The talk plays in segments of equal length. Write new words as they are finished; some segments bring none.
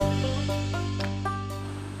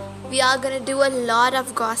we are gonna do a lot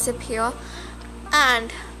of gossip here.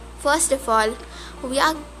 And first of all,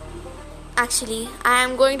 I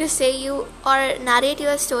am going to say you or narrate you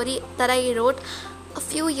a story that I wrote a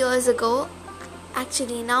few years ago.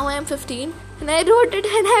 Actually, now I am 15 and I wrote it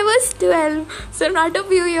when I was 12, so not a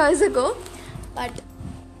few years ago. But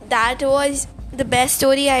that was the best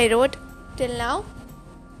story I wrote till now.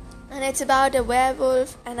 And it's about a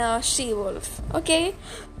werewolf and a she-wolf. Okay?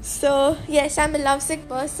 So, yes, I'm a lovesick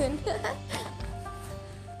person.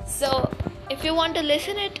 So, if you want to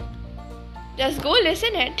listen it, just go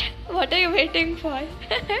listen it. What are you waiting for?